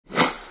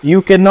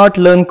You cannot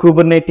learn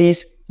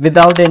Kubernetes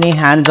without any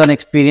hands-on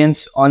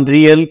experience on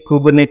real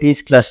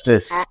Kubernetes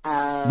clusters.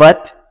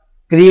 But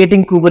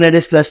creating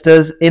Kubernetes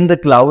clusters in the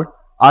cloud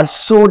are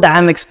so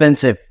damn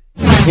expensive.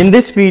 In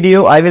this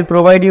video, I will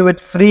provide you with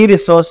free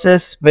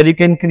resources where you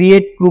can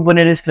create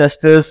Kubernetes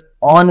clusters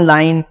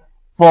online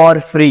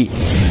for free.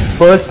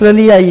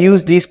 Personally, I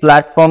use these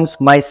platforms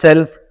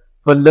myself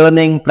for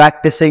learning,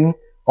 practicing,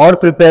 or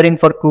preparing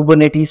for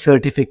Kubernetes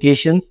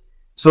certification.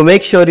 So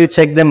make sure you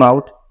check them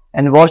out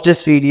and watch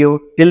this video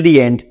till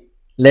the end.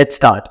 Let's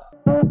start.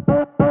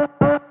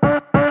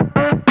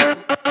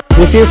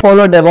 If you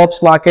follow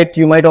DevOps market,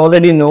 you might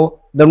already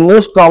know the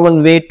most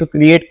common way to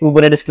create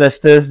Kubernetes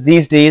clusters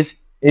these days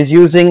is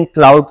using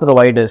cloud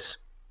providers.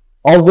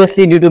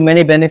 Obviously, due to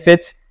many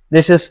benefits,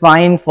 this is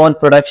fine for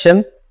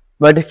production.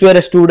 But if you are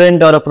a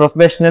student or a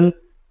professional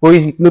who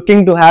is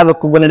looking to have a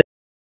Kubernetes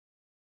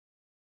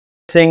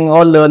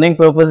or learning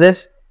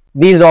purposes,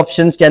 these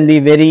options can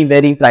be very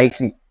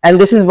pricey. And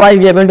this is why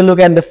we are going to look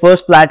at the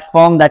first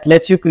platform that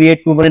lets you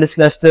create Kubernetes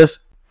clusters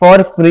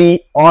for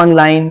free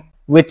online,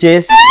 which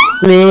is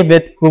Play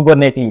with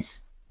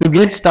Kubernetes. To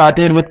get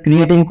started with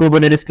creating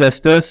Kubernetes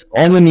clusters,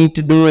 all we need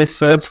to do is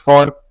search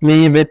for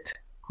Play with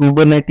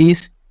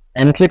Kubernetes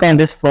and click on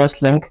this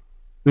first link,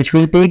 which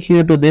will take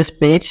you to this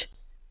page.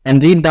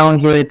 And read down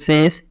here, it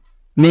says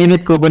Play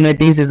with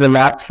Kubernetes is a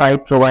lab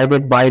site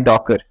provided by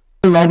Docker.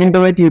 To log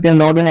into it, you can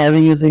log in either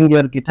using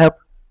your GitHub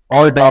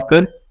or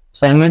Docker.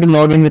 So I'm going to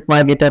log in with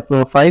my GitHub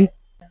profile.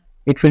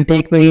 It will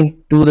take me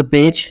to the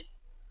page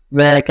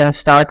where I can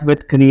start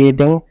with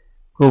creating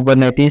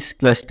Kubernetes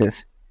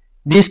clusters.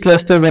 These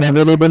clusters are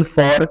available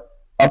for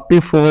up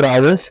to 4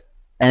 hours,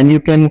 and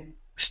you can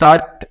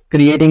start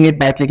creating it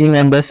by clicking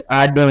on this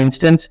add new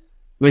instance,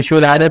 which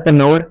will add up a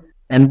node.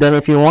 And then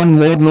if you want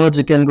more nodes,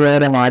 you can go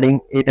ahead and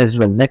adding it as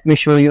well. Let me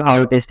show you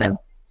how it is done.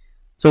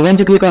 So once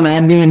you click on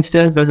add new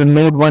instance, there's a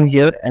node 1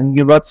 here, and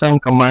you got some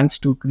commands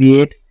to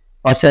create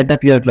or set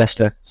up your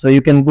cluster. So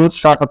you can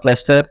bootstrap a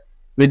cluster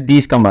with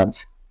these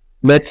commands.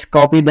 Let's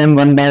copy them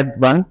one by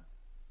one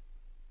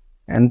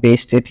and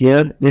paste it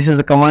here. This is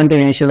the command to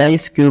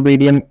initialize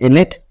kubeadm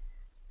init,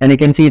 and you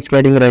can see it's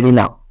getting ready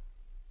now.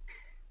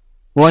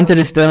 Once it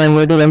is done, I'm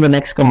going to run the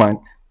next command.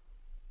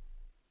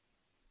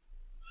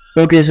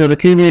 Okay, so the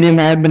kubeadm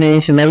has been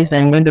initialized.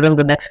 I'm going to run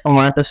the next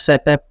command to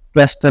set up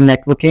cluster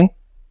networking.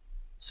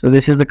 So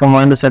this is the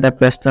command to set up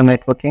cluster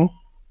networking.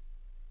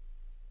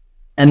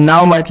 And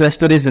now my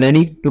cluster is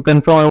ready. To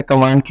confirm, the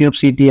command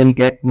kubectl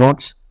get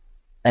nodes,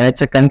 and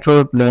it's a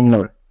control plane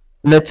node.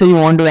 Let's say you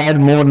want to add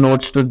more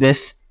nodes to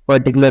this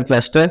particular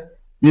cluster.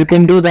 You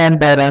can do that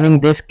by running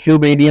this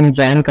kubeadm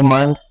join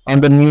command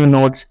on the new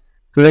nodes.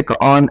 Click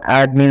on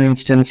add new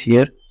instance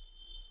here,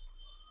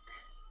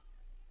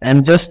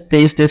 and just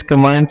paste this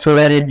command so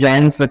that it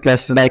joins the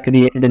cluster I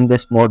created in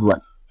this node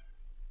 1.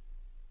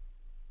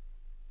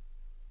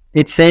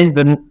 It says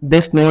that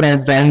this node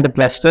has joined the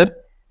cluster,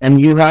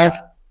 and you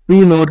have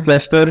 2 node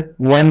cluster,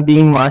 one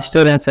being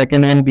master and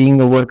second one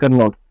being a worker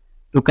node.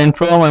 To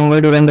confirm, I'm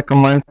going to run the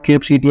command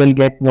kubectl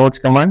get nodes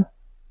command,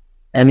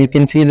 and you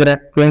can see there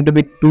are going to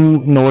be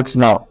 2 nodes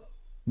now.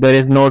 There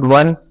is node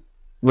 1,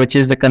 which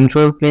is the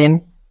control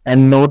plane,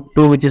 and node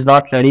 2, which is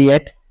not ready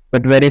yet,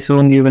 but very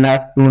soon you will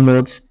have 2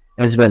 nodes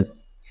as well.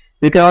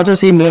 You can also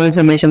see more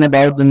information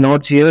about the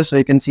nodes here, so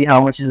you can see how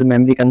much is the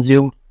memory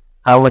consumed,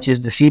 how much is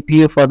the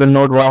CPU for the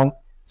node 1,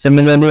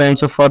 similarly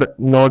also for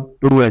node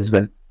 2 as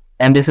well.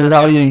 And this is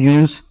how you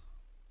use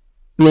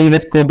Play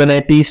with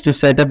Kubernetes to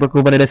set up a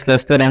Kubernetes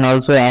cluster and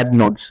also add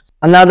nodes.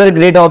 Another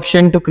great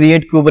option to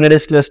create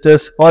Kubernetes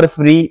clusters for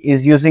free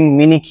is using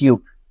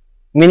Minikube.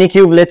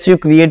 Minikube lets you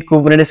create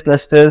Kubernetes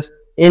clusters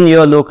in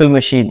your local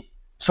machine.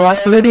 So I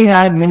already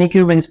had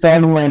Minikube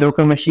installed on my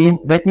local machine.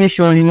 Let me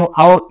show you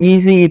how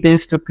easy it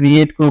is to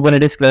create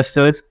Kubernetes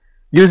clusters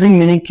using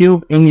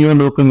Minikube in your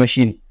local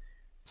machine.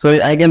 So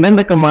I can run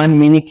the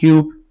command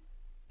Minikube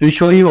to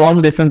show you all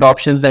the different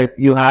options that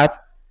you have.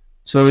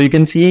 So you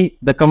can see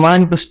the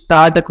command to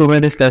start a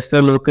Kubernetes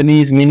cluster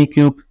locally is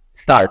Minikube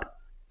start.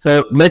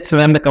 So let's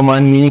run the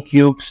command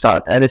Minikube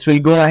start, and this will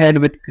go ahead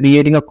with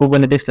creating a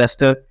Kubernetes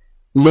cluster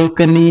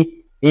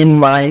locally in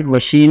my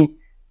machine,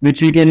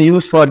 which we can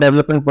use for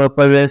development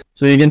purposes.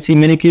 So you can see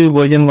Minikube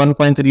version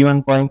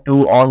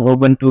 1.31.2 on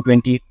Ubuntu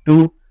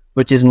 22,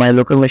 which is my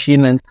local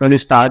machine, and it's going to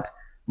start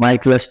my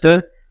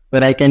cluster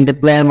where I can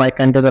deploy my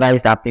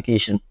containerized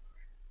application.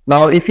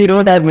 Now, if you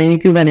don't have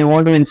Minikube and you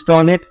want to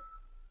install it,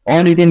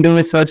 all you can do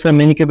is search for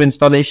Minikube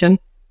installation,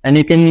 and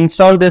you can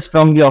install this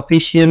from the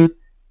official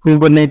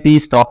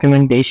Kubernetes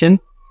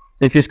documentation.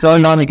 So if you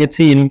scroll down, you can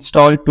see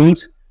install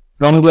tools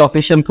from the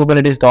official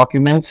Kubernetes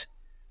documents,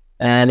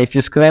 and if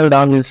you scroll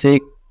down, you'll see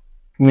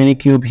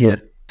Minikube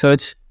here.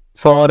 Search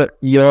for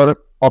your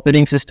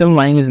operating system.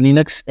 Mine is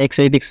Linux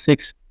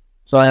x86.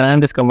 So I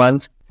ran this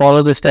commands.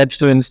 Follow the steps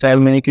to install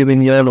Minikube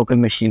in your local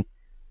machine.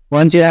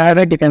 Once you have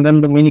it, you can run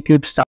the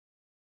Minikube start.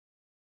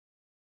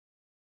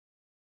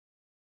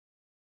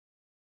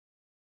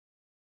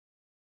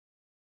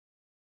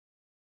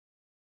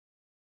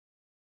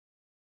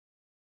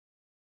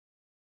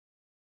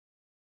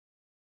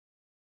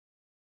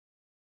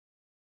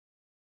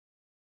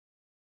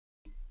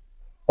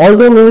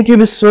 Although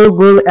Minikube is so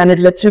good and it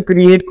lets you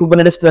create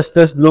Kubernetes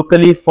clusters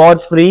locally for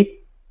free,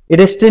 it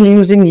is still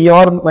using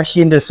your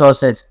machine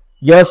resources,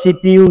 your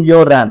CPU,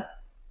 your RAM.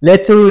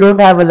 Let's say you don't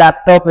have a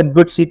laptop with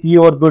good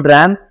CPU or good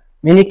RAM,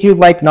 Minikube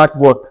might not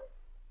work.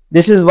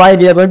 This is why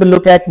we are going to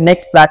look at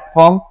next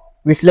platform,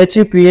 which lets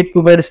you create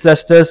Kubernetes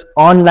clusters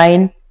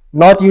online,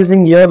 not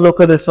using your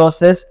local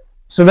resources.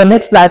 So the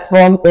next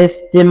platform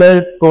is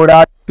Killer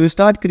Coda. To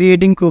start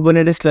creating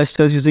Kubernetes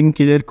clusters using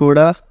Killer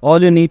Coda,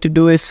 all you need to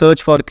do is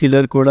search for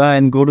Killer Coda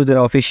and go to their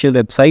official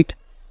website,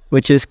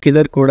 which is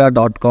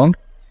killercoda.com.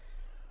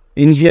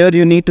 In here,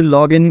 you need to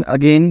log in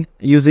again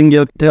using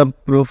your GitHub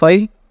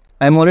profile.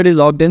 I'm already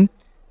logged in,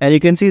 and you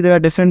can see there are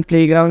different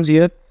playgrounds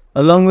here.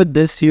 Along with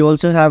this, you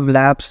also have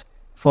labs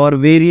for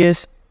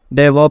various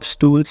DevOps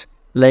tools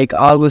like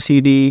Argo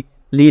CD,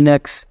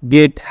 Linux,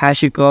 Git,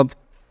 HashiCorp,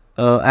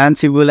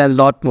 Ansible, and a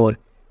lot more.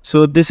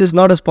 So this is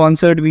not a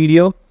sponsored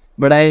video,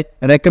 but I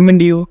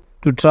recommend you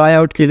to try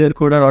out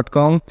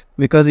killercoda.com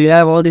because you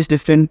have all these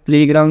different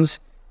playgrounds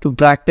to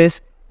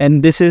practice,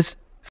 and this is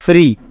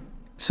free.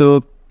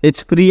 So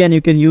it's free and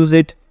you can use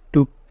it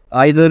to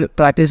either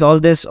practice all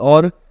this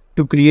or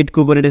to create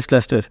Kubernetes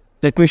cluster.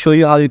 Let me show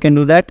you how you can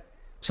do that.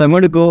 So I'm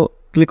going to go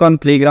click on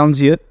playgrounds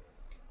here.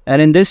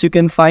 And in this, you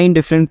can find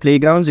different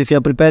playgrounds. If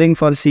you're preparing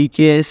for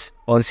CKS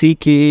or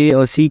CKA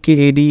or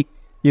CKAD,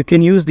 you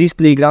can use these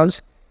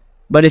playgrounds.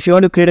 But if you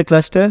want to create a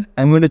cluster,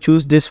 I'm going to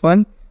choose this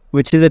one,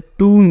 which is a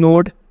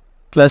 2-node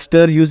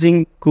cluster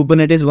using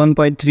Kubernetes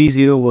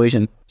 1.30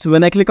 version. So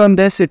when I click on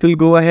this, it will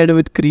go ahead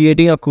with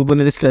creating a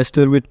Kubernetes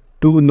cluster with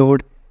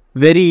 2-node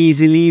very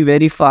easily,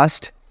 very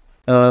fast.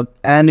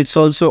 And it's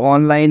also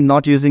online,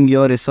 not using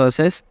your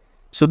resources.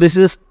 So this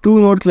is a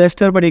 2-node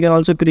cluster, but you can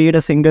also create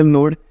a single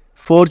node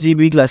 4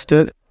 GB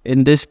cluster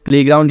in this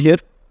playground here.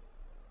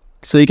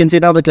 So you can see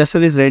now the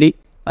cluster is ready.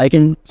 I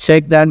can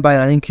check that by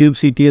running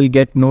kubectl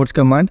get nodes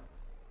command.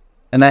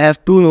 And I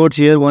have 2 nodes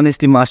here. One is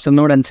the master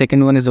node and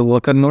second one is a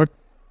worker node,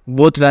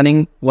 both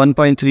running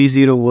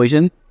 1.30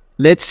 version.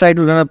 Let's try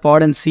to run a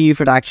pod and see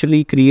if it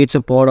actually creates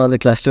a pod or the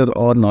cluster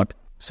or not.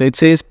 So it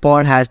says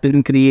pod has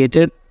been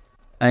created.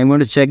 I'm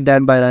going to check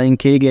that by running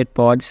kget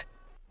pods.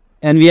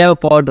 And we have a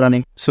pod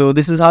running. So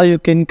this is how you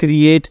can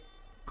create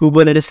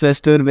Kubernetes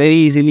cluster very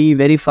easily,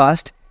 very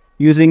fast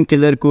using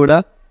Killer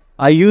Coda.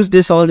 I use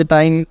this all the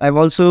time. I've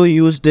also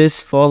used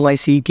this for my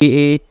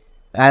CKA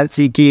and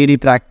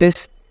CKAD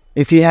practice.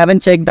 If you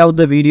haven't checked out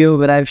the video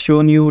where I've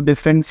shown you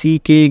different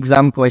CK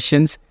exam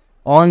questions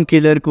on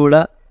Killer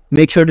Coda,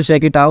 make sure to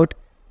check it out.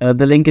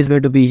 The link is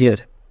going to be here.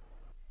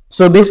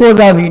 So this was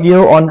our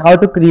video on how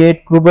to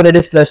create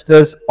Kubernetes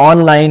clusters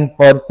online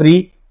for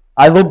free.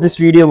 I hope this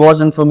video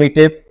was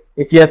informative.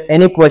 If you have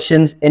any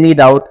questions, any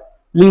doubt,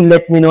 please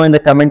let me know in the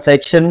comment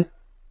section.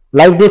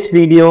 Like this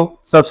video,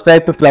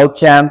 subscribe to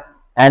CloudChamp,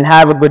 and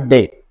have a good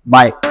day.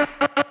 Bye.